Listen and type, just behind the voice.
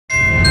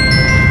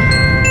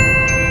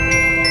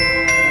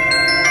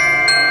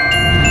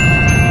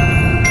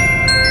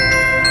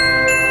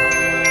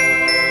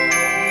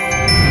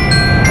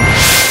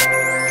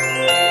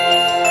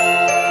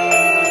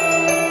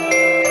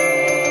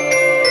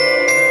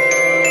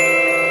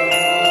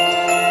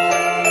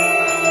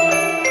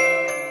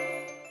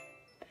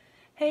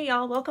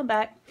y'all, welcome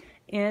back.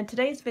 In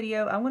today's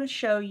video I'm going to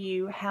show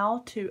you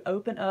how to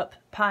open up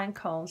pine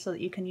cones so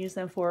that you can use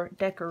them for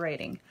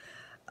decorating.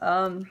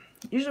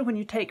 Usually when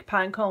you take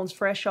pine cones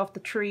fresh off the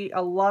tree,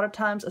 a lot of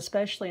times,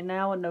 especially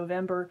now in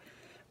November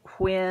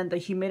when the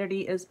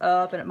humidity is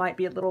up and it might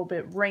be a little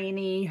bit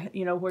rainy,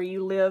 you know, where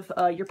you live,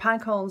 your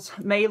pine cones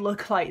may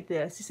look like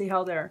this. You see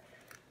how they're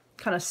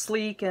kind of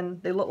sleek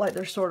and they look like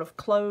they're sort of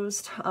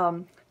closed.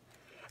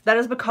 That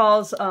is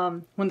because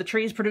when the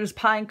trees produce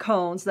pine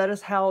cones, that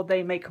is how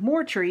they make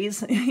more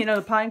trees. You know,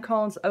 the pine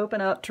cones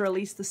open up to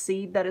release the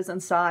seed that is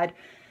inside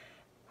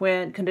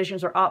when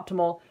conditions are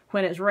optimal.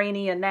 When it's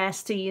rainy and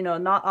nasty, you know,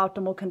 not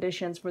optimal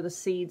conditions for the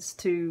seeds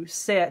to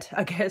set,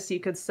 I guess you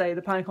could say,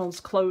 the pine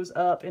cones close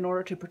up in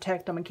order to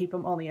protect them and keep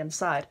them on the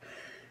inside.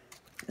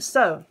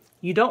 So,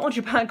 you don't want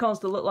your pine cones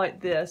to look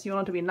like this. You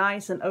want them to be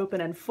nice and open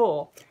and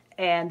full.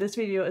 And this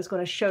video is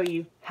going to show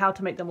you how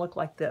to make them look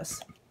like this.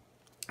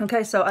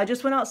 Okay, so I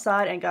just went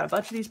outside and got a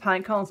bunch of these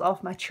pine cones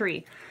off my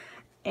tree.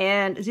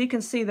 And as you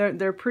can see,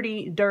 they're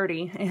pretty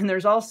dirty. And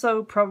there's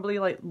also probably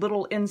like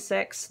little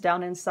insects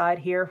down inside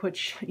here,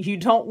 which you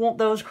don't want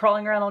those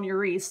crawling around on your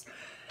wreaths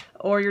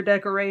or your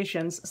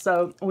decorations.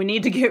 So we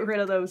need to get rid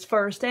of those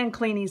first and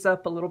clean these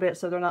up a little bit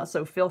so they're not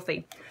so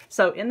filthy.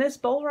 So in this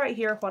bowl right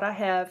here, what I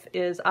have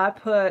is I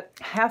put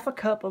half a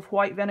cup of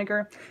white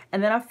vinegar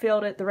and then I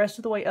filled it the rest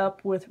of the way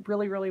up with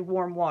really, really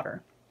warm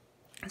water.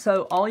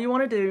 So all you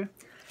want to do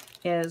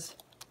is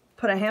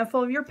put a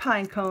handful of your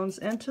pine cones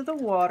into the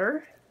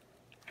water,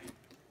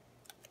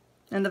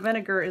 and the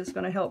vinegar is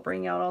going to help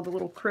bring out all the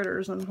little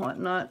critters and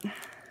whatnot.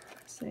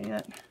 See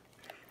it?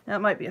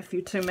 That might be a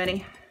few too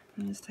many.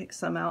 Let me just take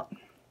some out.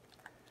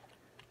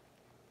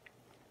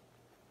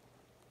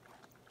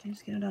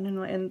 Just get it down in,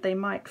 and they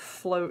might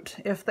float.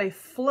 If they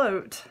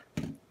float,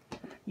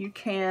 you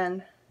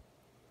can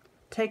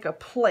take a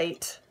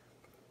plate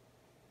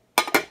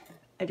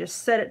and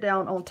just set it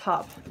down on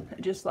top,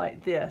 just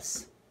like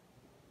this.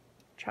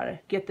 Try to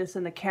get this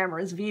in the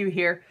camera's view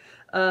here.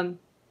 And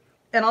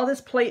all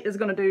this plate is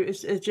going to do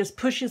is just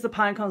pushes the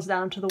pine cones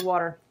down into the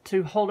water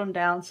to hold them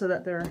down so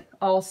that they're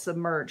all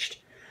submerged.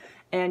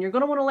 And you're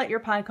going to want to let your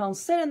pine cones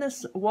sit in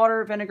this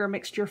water vinegar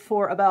mixture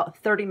for about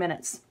 30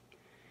 minutes.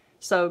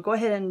 So go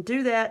ahead and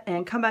do that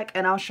and come back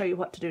and I'll show you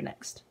what to do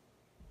next.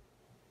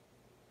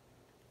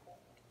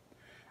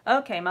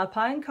 Okay, my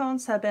pine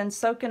cones have been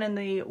soaking in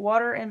the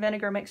water and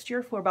vinegar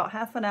mixture for about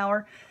half an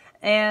hour.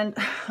 And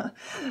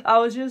I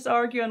was just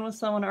arguing with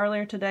someone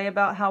earlier today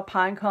about how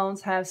pine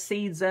cones have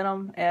seeds in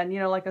them. And, you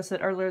know, like I said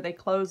earlier, they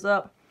close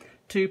up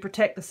to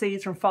protect the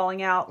seeds from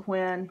falling out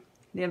when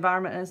the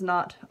environment is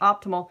not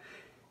optimal.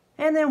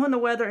 And then when the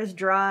weather is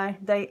dry,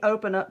 they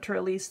open up to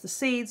release the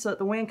seeds so that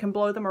the wind can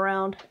blow them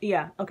around.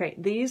 Yeah, okay,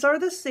 these are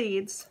the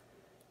seeds.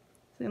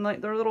 Seem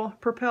like they're little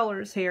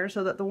propellers here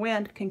so that the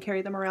wind can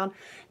carry them around.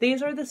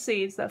 These are the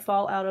seeds that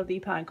fall out of the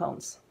pine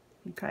cones,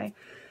 okay?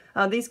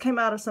 These came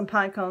out of some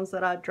pine cones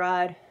that I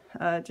dried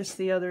just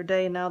the other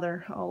day. Now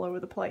they're all over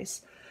the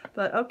place.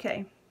 But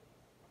okay,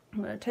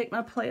 I'm going to take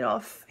my plate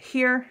off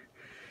here.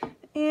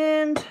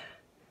 And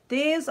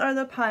these are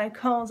the pine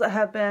cones that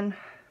have been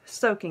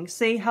soaking.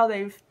 See how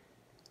they've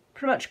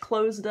pretty much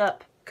closed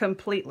up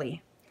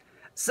completely.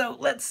 So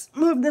let's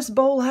move this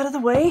bowl out of the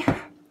way.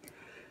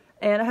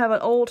 And I have an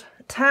old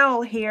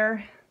towel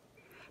here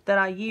that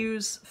I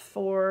use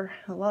for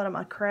a lot of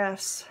my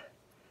crafts.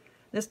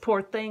 This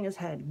poor thing has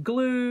had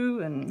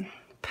glue and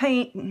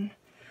paint and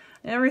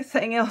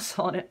everything else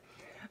on it.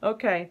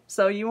 Okay,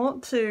 so you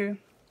want to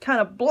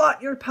kind of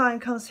blot your pine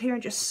cones here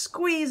and just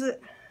squeeze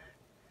it.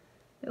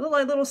 They look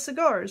like little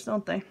cigars,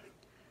 don't they?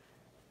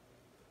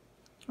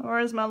 Or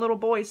as my little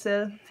boy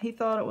said, he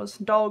thought it was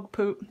dog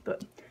poop,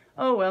 but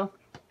oh well.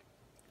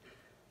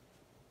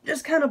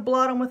 Just kind of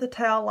blot them with a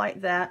towel like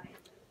that.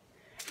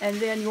 And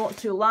then you want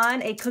to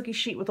line a cookie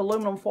sheet with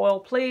aluminum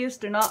foil. Please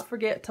do not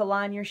forget to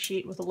line your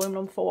sheet with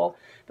aluminum foil,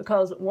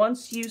 because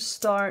once you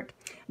start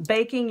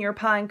baking your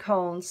pine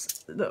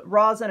cones, the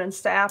rosin and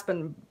sap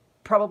and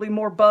probably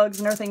more bugs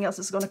and everything else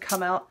is going to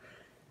come out,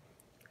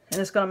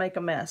 and it's going to make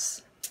a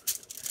mess.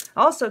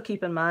 Also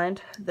keep in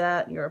mind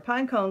that your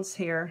pine cones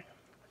here,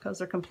 because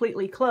they're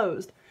completely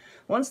closed,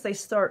 once they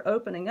start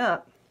opening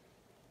up,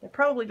 they're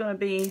probably going to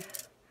be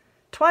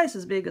twice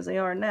as big as they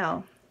are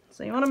now.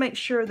 So you want to make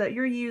sure that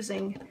you're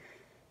using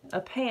a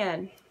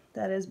pan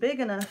that is big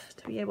enough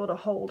to be able to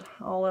hold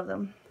all of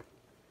them.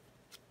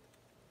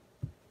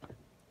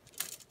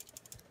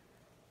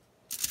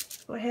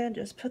 Go ahead and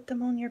just put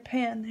them on your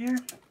pan there.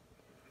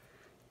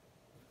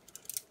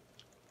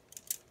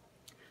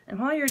 And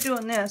while you're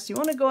doing this, you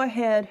want to go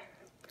ahead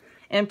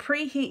and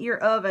preheat your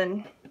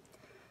oven.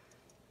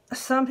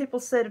 Some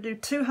people say to do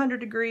 200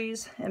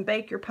 degrees and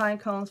bake your pine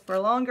cones for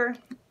longer.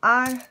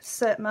 I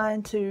set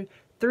mine to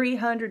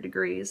 300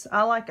 degrees.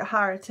 I like a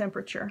higher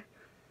temperature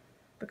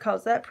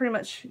because that pretty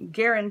much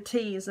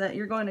guarantees that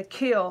you're going to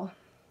kill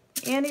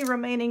any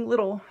remaining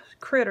little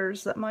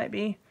critters that might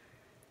be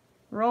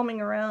roaming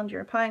around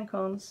your pine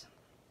cones.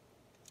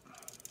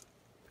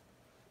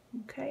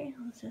 Okay,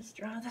 let's just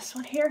dry this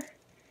one here.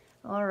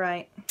 All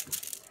right,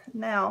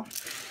 now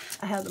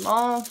I have them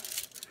all.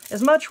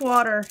 As much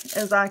water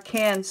as I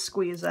can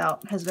squeeze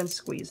out has been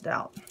squeezed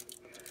out.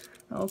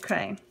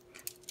 Okay,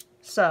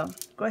 so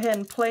go ahead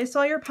and place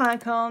all your pine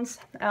cones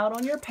out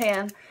on your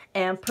pan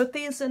and put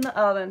these in the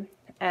oven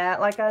at,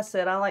 like I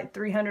said, I like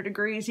 300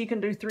 degrees. You can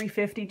do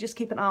 350, just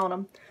keep an eye on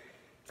them.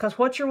 Because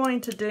what you're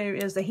wanting to do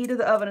is the heat of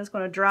the oven is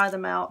going to dry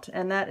them out,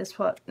 and that is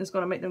what is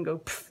going to make them go,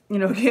 pff, you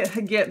know,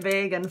 get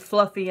big and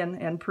fluffy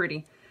and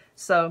pretty.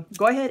 So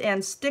go ahead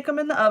and stick them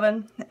in the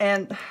oven,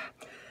 and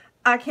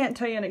I can't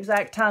tell you an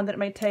exact time that it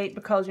may take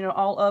because, you know,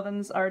 all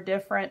ovens are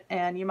different,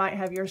 and you might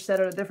have yours set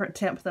at a different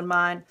temp than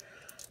mine.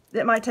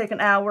 It might take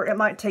an hour, it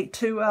might take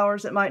 2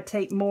 hours, it might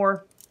take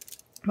more.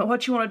 But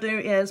what you want to do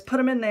is put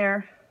them in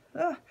there,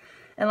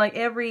 and like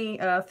every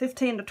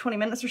 15 to 20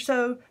 minutes or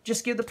so,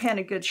 just give the pan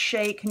a good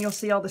shake, and you'll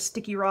see all the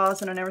sticky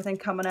rosin and everything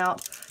coming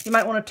out. You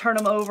might want to turn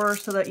them over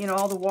so that, you know,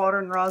 all the water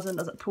and rosin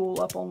doesn't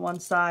pool up on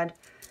one side.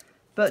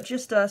 But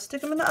just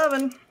stick them in the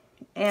oven,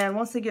 and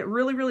once they get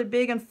really, really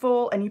big and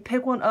full, and you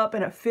pick one up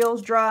and it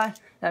feels dry,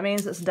 that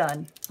means it's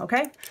done,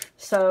 okay?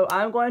 So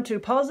I'm going to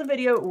pause the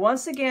video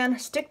once again,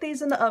 stick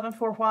these in the oven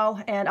for a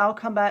while, and I'll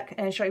come back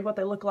and show you what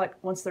they look like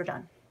once they're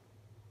done.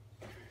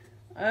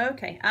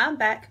 Okay, I'm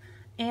back,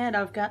 and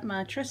I've got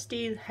my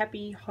trusty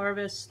Happy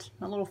Harvest,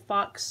 my little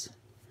fox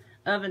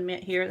oven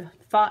mitt here.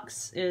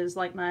 Fox is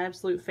like my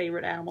absolute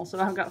favorite animal, so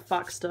I've got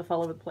fox stuff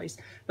all over the place.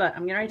 But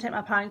I'm getting ready to take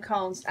my pine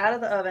cones out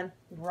of the oven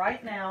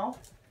right now,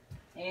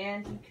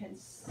 and you can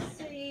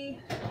see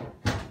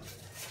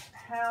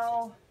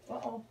how,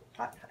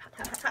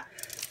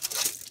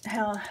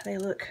 how they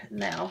look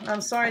now.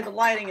 I'm sorry the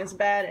lighting is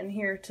bad in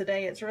here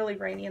today. It's really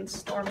rainy and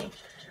stormy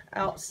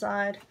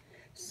outside.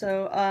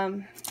 So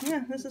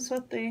yeah, this is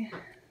what they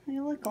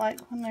look like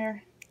when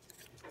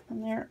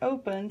they're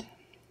opened.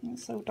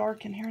 It's so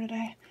dark in here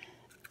today.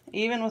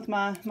 Even with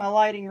my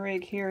lighting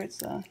rig here, it's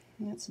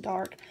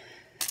dark.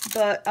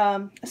 But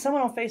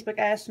someone on Facebook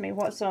asked me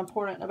what's so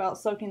important about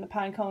soaking the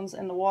pine cones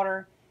in the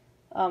water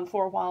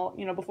for a while,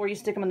 you know, before you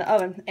stick them in the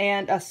oven.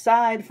 And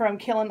aside from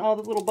killing all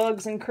the little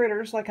bugs and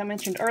critters, like I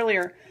mentioned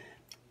earlier,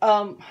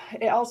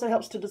 it also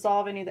helps to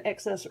dissolve any of the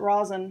excess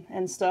rosin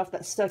and stuff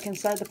that's stuck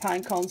inside the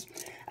pine cones.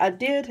 I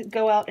did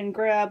go out and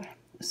grab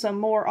some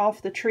more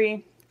off the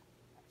tree,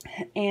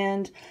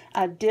 and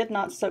I did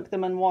not soak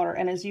them in water.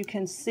 And as you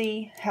can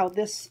see how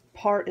this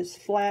part is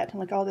flat, and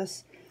like all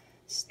this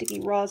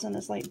sticky rosin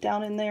is like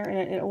down in there,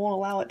 and it won't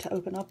allow it to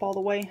open up all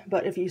the way.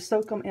 But if you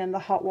soak them in the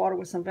hot water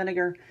with some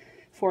vinegar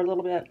for a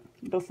little bit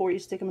before you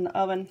stick them in the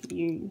oven,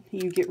 you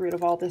get rid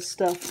of all this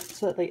stuff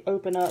so that they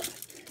open up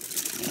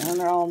and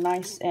they're all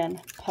nice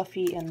and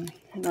puffy and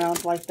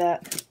round like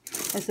that.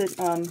 I said,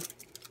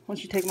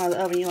 once you take them out of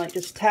the oven, you like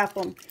just tap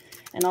them,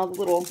 and all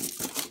the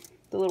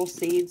little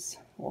seeds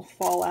will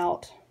fall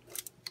out.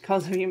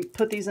 Because if you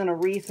put these in a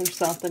wreath or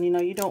something, you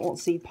know, you don't want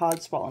seed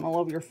pods falling all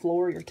over your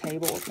floor, your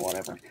table, or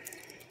whatever.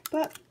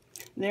 But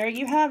there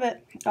you have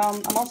it.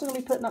 I'm also going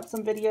to be putting up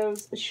some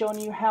videos showing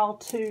you how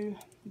to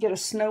get a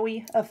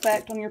snowy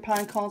effect on your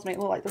pine cones, make it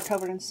look like they're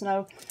covered in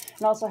snow,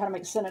 and also how to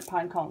make scented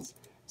pine cones.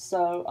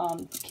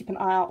 So keep an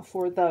eye out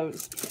for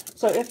those.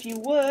 So if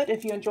you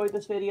enjoyed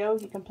this video,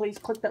 you can please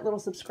click that little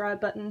subscribe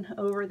button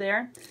over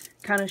there.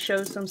 Kind of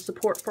shows some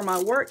support for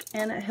my work,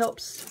 and it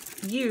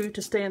helps you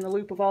to stay in the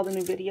loop of all the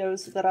new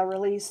videos that I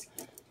release.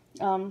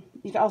 You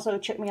can also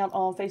check me out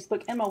on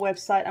Facebook and my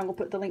website. I'm going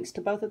to put the links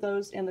to both of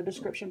those in the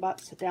description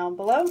box down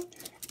below.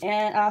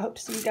 And I hope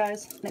to see you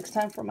guys next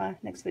time for my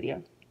next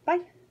video.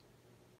 Bye!